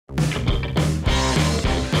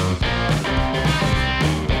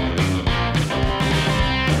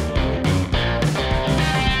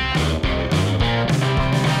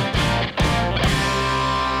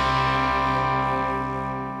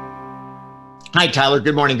Hi, Tyler.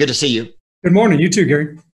 Good morning. Good to see you. Good morning. You too,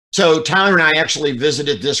 Gary. So Tyler and I actually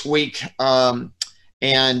visited this week, and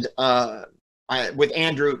with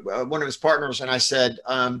Andrew, one of his partners, and I said,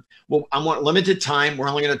 well, I want limited time. We're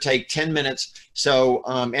only going to take 10 minutes. So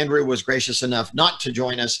Andrew was gracious enough not to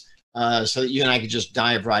join us so that you and I could just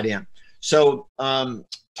dive right in. So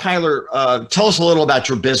Tyler, tell us a little about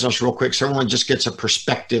your business real quick so everyone just gets a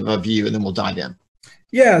perspective of you, and then we'll dive in.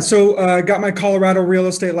 Yeah, so I got my Colorado real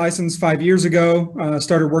estate license 5 years ago.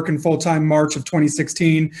 Started working full-time March of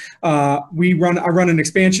 2016. I run an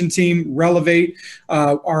expansion team, Relevate.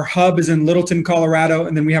 Our hub is in Littleton, Colorado,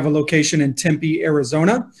 and then we have a location in Tempe,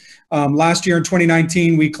 Arizona. Last year in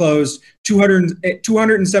 2019, we closed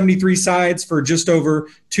 273 sites for just over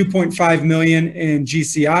 2.5 million in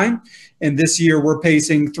GCI. And this year we're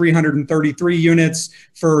pacing 333 units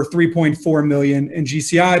for 3.4 million in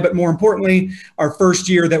GCI. But more importantly, our first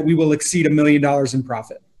year that we will exceed $1 million in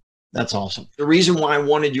profit. That's awesome. The reason why I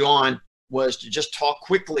wanted you on was to just talk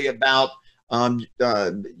quickly about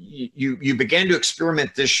you began to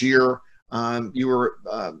experiment this year. You were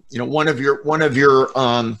one of your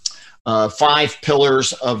 5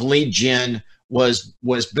 pillars of lead gen was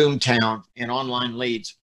Boomtown and online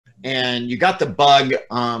leads. And you got the bug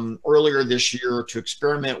earlier this year to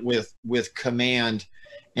experiment with Command.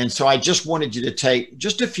 And so I just wanted you to take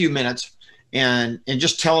just a few minutes and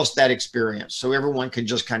just tell us that experience so everyone can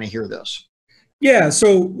just kind of hear this. Yeah,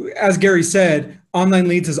 so as Gary said, online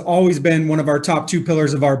leads has always been one of our top 2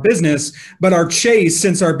 pillars of our business, but our chase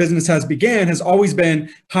since our business has began has always been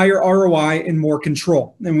higher ROI and more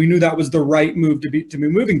control. And we knew that was the right move to be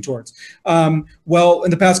moving towards. Well,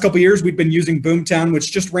 in the past couple of years, we've been using Boomtown,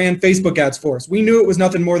 which just ran Facebook ads for us. We knew it was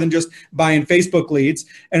nothing more than just buying Facebook leads.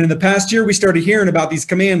 And in the past year, we started hearing about these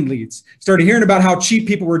command leads, started hearing about how cheap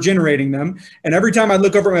people were generating them. And every time I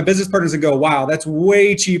look over at my business partners and go, wow, that's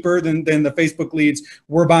way cheaper than the Facebook leads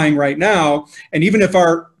we're buying right now. And even if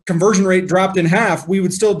our conversion rate dropped in half, we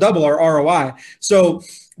would still double our ROI. So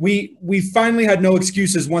we finally had no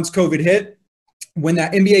excuses once COVID hit. When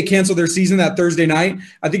that NBA canceled their season that Thursday night,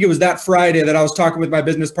 I think it was that Friday that I was talking with my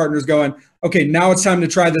business partners going, okay, now it's time to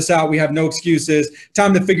try this out. We have no excuses.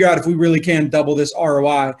 Time to figure out if we really can double this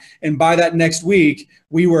ROI. And by that next week,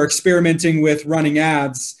 we were experimenting with running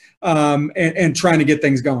ads and trying to get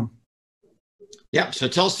things going. Yeah, so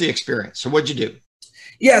tell us the experience. So what'd you do?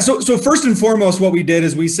 Yeah, so first and foremost, what we did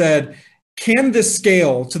is we said, can this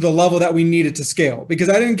scale to the level that we needed to scale? Because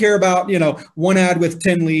I didn't care about, one ad with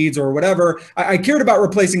 10 leads or whatever. I cared about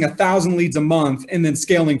replacing 1,000 leads a month and then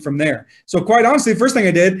scaling from there. So quite honestly, the first thing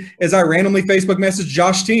I did is I randomly Facebook messaged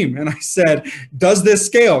Josh's team and I said, does this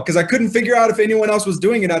scale? Because I couldn't figure out if anyone else was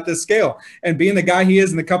doing it at this scale. And being the guy he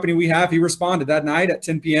is in the company we have, he responded that night at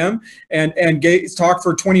 10 p.m. and talked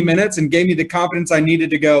for 20 minutes and gave me the confidence I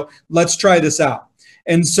needed to go, let's try this out.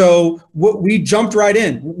 And so we jumped right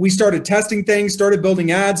in. We started testing things, started building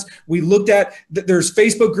ads. We looked at, there's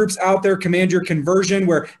Facebook groups out there, Command Your Conversion,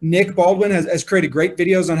 where Nick Baldwin has created great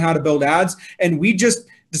videos on how to build ads. And we just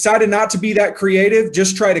decided not to be that creative,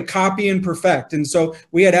 just try to copy and perfect. And so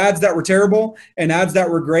we had ads that were terrible and ads that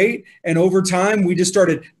were great. And over time, we just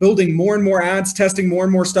started building more and more ads, testing more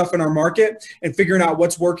and more stuff in our market and figuring out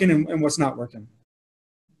what's working and what's not working.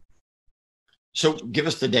 So give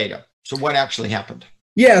us the data. So what actually happened?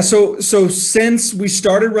 Yeah, so since we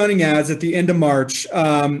started running ads at the end of March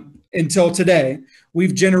until today,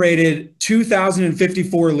 we've generated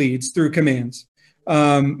 2,054 leads through commands.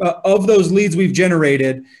 Of those leads we've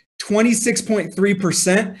generated,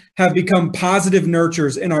 26.3% have become positive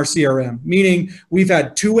nurtures in our CRM, meaning we've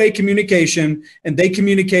had two-way communication and they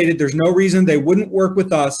communicated there's no reason they wouldn't work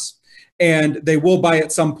with us and they will buy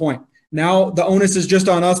at some point. Now the onus is just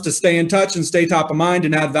on us to stay in touch and stay top of mind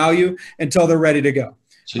and add value until they're ready to go.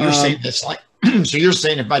 So you're saying that's like, so you're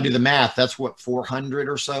saying if I do the math, that's what, 400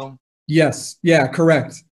 or so? Yes. Yeah,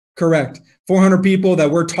 correct. 400 people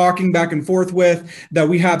that we're talking back and forth with, that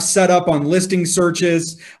we have set up on listing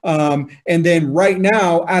searches. And then right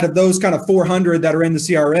now, out of those kind of 400 that are in the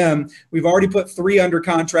CRM, we've already put 3 under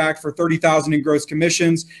contract for 30,000 in gross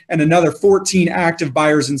commissions and another 14 active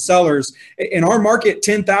buyers and sellers. In our market,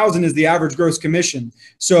 10,000 is the average gross commission.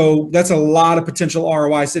 So that's a lot of potential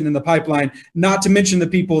ROI sitting in the pipeline, not to mention the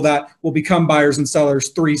people that will become buyers and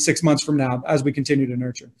sellers 3-6 months from now as we continue to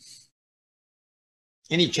nurture.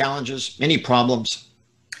 Any challenges, any problems?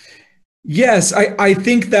 Yes, I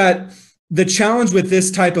think that the challenge with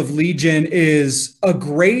this type of lead gen is a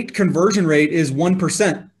great conversion rate is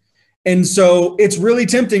 1%. And so it's really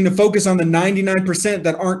tempting to focus on the 99%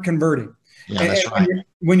 that aren't converting. Yeah, that's right.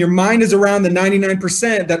 when your mind is around the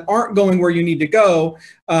 99% that aren't going where you need to go,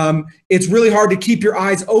 it's really hard to keep your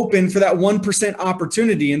eyes open for that 1%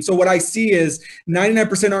 opportunity. And so what I see is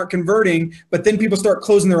 99% aren't converting, but then people start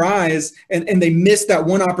closing their eyes and they miss that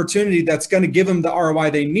one opportunity that's going to give them the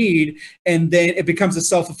ROI they need. And then it becomes a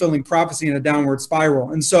self-fulfilling prophecy and a downward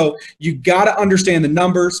spiral. And so you got to understand the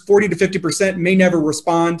numbers. 40 to 50% may never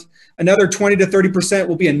respond. Another 20 to 30%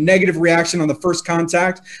 will be a negative reaction on the first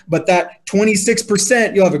contact, but that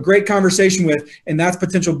 26% you'll have a great conversation with, and that's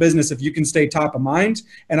potential business if you can stay top of mind.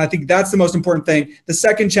 And I think that's the most important thing. The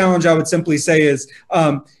second challenge I would simply say is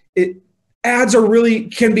ads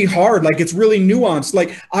can be hard. Like, it's really nuanced.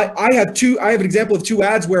 Like I have an example of two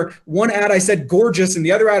ads where one ad I said gorgeous and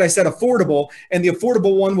the other ad I said affordable, and the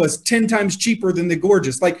affordable one was 10 times cheaper than the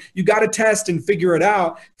gorgeous. Like, you got to test and figure it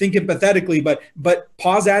out, think empathetically, but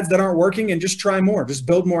pause ads that aren't working and just try more, just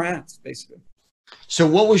build more ads, basically. So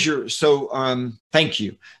what was your, thank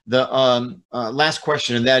you. The last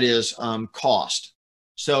question, and that is again,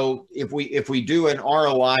 so if we do an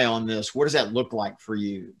ROI on this, what does that look like for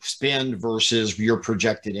you? Spend versus your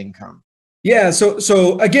projected income? Yeah.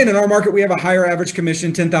 So again, in our market, we have a higher average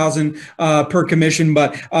commission, 10,000 per commission.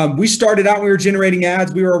 But we started out, we were generating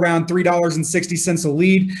ads. We were around $3.60 a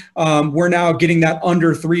lead. We're now getting that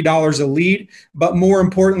under $3 a lead. But more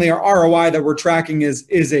importantly, our ROI that we're tracking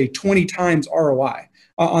is a 20 times ROI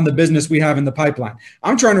on the business we have in the pipeline.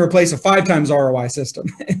 I'm trying to replace a 5 times ROI system.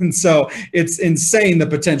 And so it's insane, the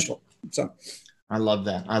potential. So I love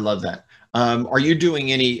that. I love that. Are you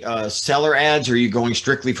doing any seller ads, or are you going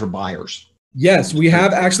strictly for buyers? Yes, we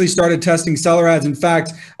have actually started testing seller ads. In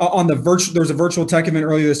fact, there was a virtual tech event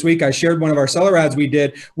earlier this week. I shared one of our seller ads we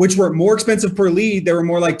did, which were more expensive per lead. They were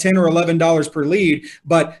more like $10 or $11 per lead,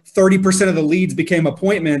 but 30% of the leads became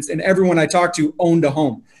appointments, and everyone I talked to owned a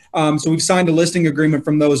home. So we've signed a listing agreement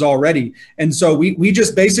from those already. And so we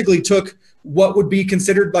just basically took what would be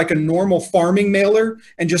considered like a normal farming mailer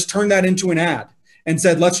and just turned that into an ad and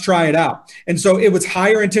said, let's try it out. And so it was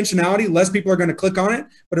higher intentionality. Less people are going to click on it,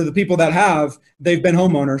 but of the people that have, they've been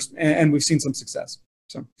homeowners, and we've seen some success.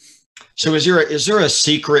 So is there a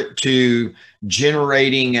secret to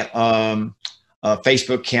generating a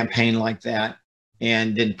Facebook campaign like that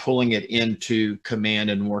and then pulling it into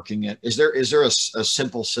Command and working it? Is there a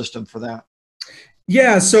simple system for that?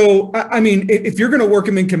 Yeah. So, I mean, if you're going to work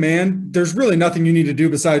them in Command, there's really nothing you need to do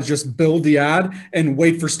besides just build the ad and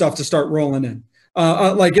wait for stuff to start rolling in.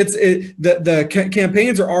 The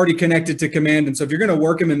campaigns are already connected to Command. And so if you're going to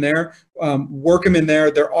work them in there,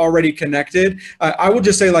 they're already connected. I would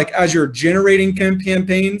just say, like, as you're generating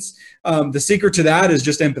campaigns, the secret to that is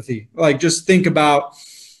just empathy. Like, just think about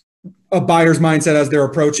a buyer's mindset as they're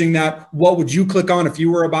approaching that. What would you click on if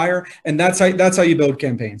you were a buyer? And that's how you build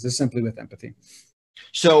campaigns, is simply with empathy.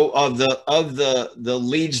 So of the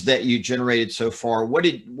leads that you generated so far,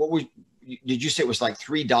 did you say it was like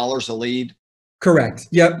 $3 a lead? Correct.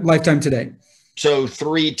 Yep. Lifetime today. So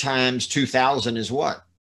 3 times 2,000 is what?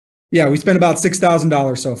 Yeah, we spent about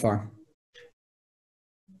 $6,000 so far.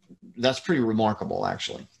 That's pretty remarkable,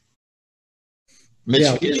 actually.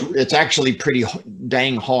 It's actually pretty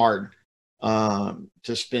dang hard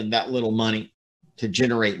to spend that little money to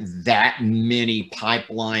generate that many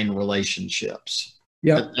pipeline relationships.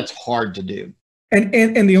 Yeah, that's hard to do.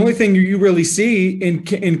 And the only thing you really see in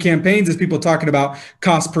campaigns is people talking about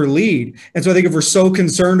cost per lead. And so I think if we're so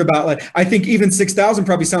concerned about, like, I think even 6,000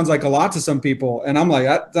 probably sounds like a lot to some people. And I'm like,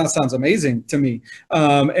 that sounds amazing to me.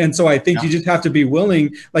 And so I think you just have to be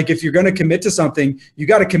willing, like, if you're going to commit to something, you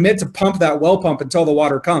got to commit to pump that well pump until the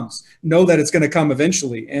water comes. Know that it's going to come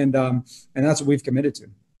eventually. And that's what we've committed to.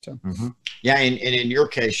 So. Yeah. And in your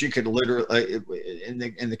case, you could literally, in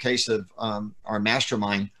the case of our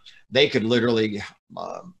mastermind, they could literally,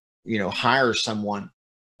 hire someone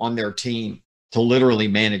on their team to literally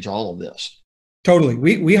manage all of this. Totally.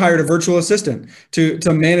 We hired a virtual assistant to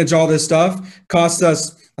manage all this stuff. Costs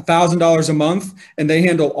us $1,000 a month, and they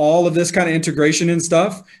handle all of this kind of integration and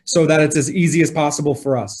stuff so that it's as easy as possible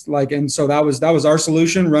for us. And so that was our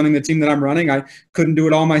solution, running the team that I'm running. I couldn't do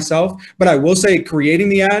it all myself, but I will say, creating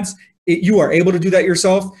the ads, you are able to do that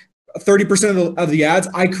yourself. 30% of the ads,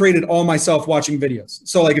 I created all myself watching videos.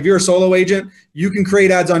 So, like, if you're a solo agent, you can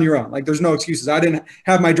create ads on your own. Like, there's no excuses. I didn't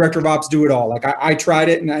have my director of ops do it all. Like, I tried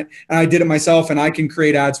it, and I did it myself, and I can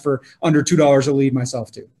create ads for under $2 a lead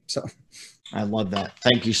myself too. So I love that.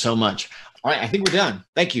 Thank you so much. All right. I think we're done.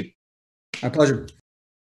 Thank you. My pleasure.